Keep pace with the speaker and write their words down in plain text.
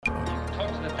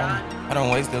I don't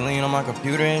waste the lean on my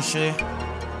computer and shit.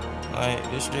 Like,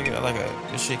 this shit got like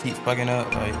this shit keeps fucking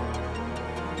up. Like,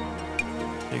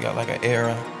 it got like an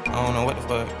error. I don't know what the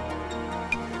fuck.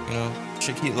 You know,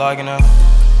 shit keep logging out.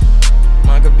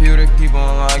 My computer keep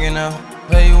on logging out.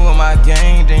 Pay you with my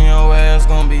gang, then your ass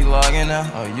gon' be logging out.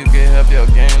 Oh, you can help your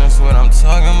gang, that's what I'm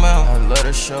talking about. I love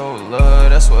to show love,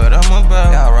 that's what I'm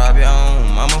about. Y'all rob your own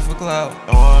mama for clout.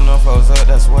 Don't want no foes up,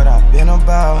 that's what I've been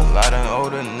about. A lot of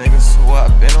older niggas who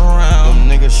I've been around. Them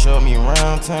niggas showed me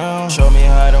round town, showed me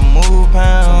how to move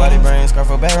pounds. Somebody bring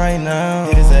Scarfo back right now.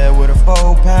 Hit his ass with a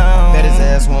 4 pound. Bet his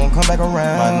ass won't come back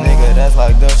around. My nigga, that's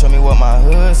like Dutch, show me what my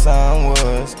hood sound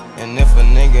was. And if a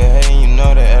nigga hate, you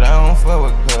know that I don't fuck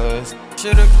with cuz.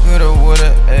 Shoulda, coulda,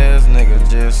 woulda, ass nigga,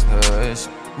 just hush.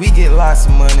 We get lots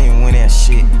of money when that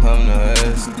shit come to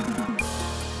us.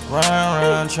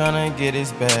 Round, tryna get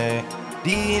his bag.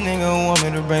 These niggas want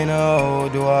me to bring the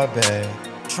old Duwap back.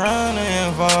 Tryna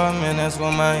involve, man, that's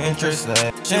what my interest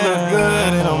at. She look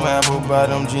good in them apple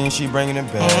bottom jeans, she bringing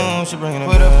it back. She bringing it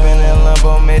back. Put up in that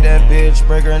Lambo, made that bitch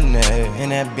break her neck. In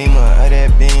that Beamer or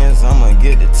that Benz, I'ma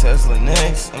get the Tesla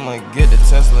next.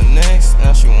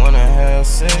 Now she wanna have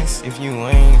sex. If you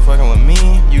ain't fucking with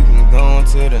me, you can go on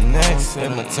to the next.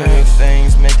 If material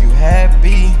things make you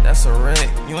happy, that's a wreck.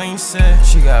 You ain't set.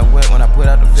 She got wet when I put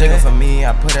out the vet. For me,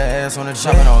 I put her ass on the jet.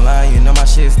 Shopping online, you know my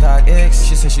shit stock X.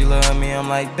 She said she love me, I'm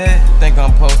like that. Think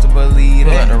I'm supposed to believe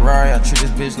that. Pull out the Rari, I treat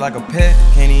this bitch like a pet.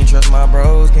 Can't even trust my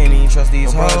bros, can't even trust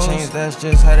these hoes. Change, that's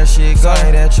just how that shit go.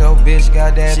 Sorry that your bitch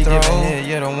got that she throw. She giving head,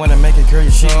 yeah, don't wanna make it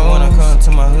curious. She wanna come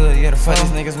to my hood, yeah, the fuck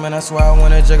these niggas, man, that's why I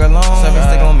wanna jug along. 7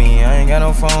 stick on me, I ain't got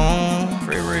no phone.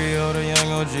 Free Rio, the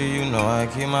young OG, you know I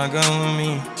keep my gun with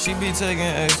me. She be taking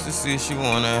ecstasy, she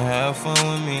wanna have fun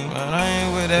with me. But I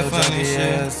ain't with that funny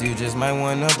shit. You just might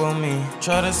one up on me.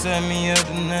 Try to set me up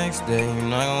the next day, you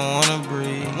not gon' wanna breathe.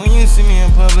 When you see me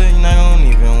in public, you not gon'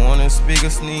 even wanna speak or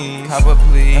sneeze. Cop a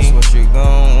plea, that's what you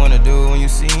gon' wanna do when you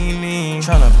see me.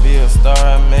 Tryna be a star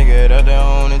and make it up there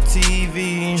on the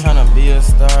TV. Tryna be a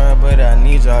star, but I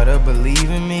need y'all to believe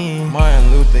in me.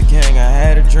 Martin Luther King, I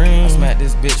had a dream. I smacked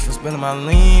this bitch for spilling my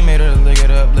lean. Made her lick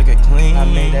it up, lick it clean. I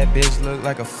made that bitch look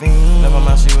like a fiend. Never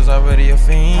mind, she was already a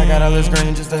fiend. I got all this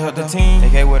green just to help the team.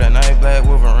 AK with a nice black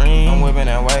Wolverine. I'm whipping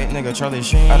that white nigga Charlie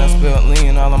Sheen. I done spilled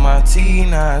lean all on my tea.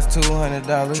 Now it's $200.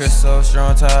 Trish so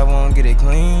strong, I won't get it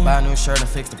clean. Buy a new shirt and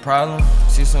fix the problem.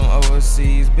 See some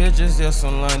overseas bitches, yeah,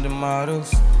 some London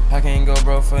models. I can't go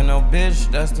broke for no bitch,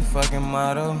 that's the fucking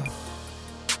motto.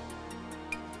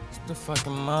 The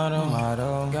fucking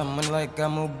motto. Got money like I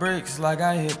move bricks, like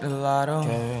I hit the lotto.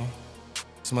 Okay.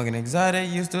 Smoking exotic,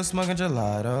 used to smoking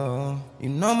gelato. You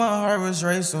know my heart was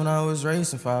racing when I was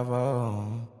racing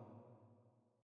 5-0.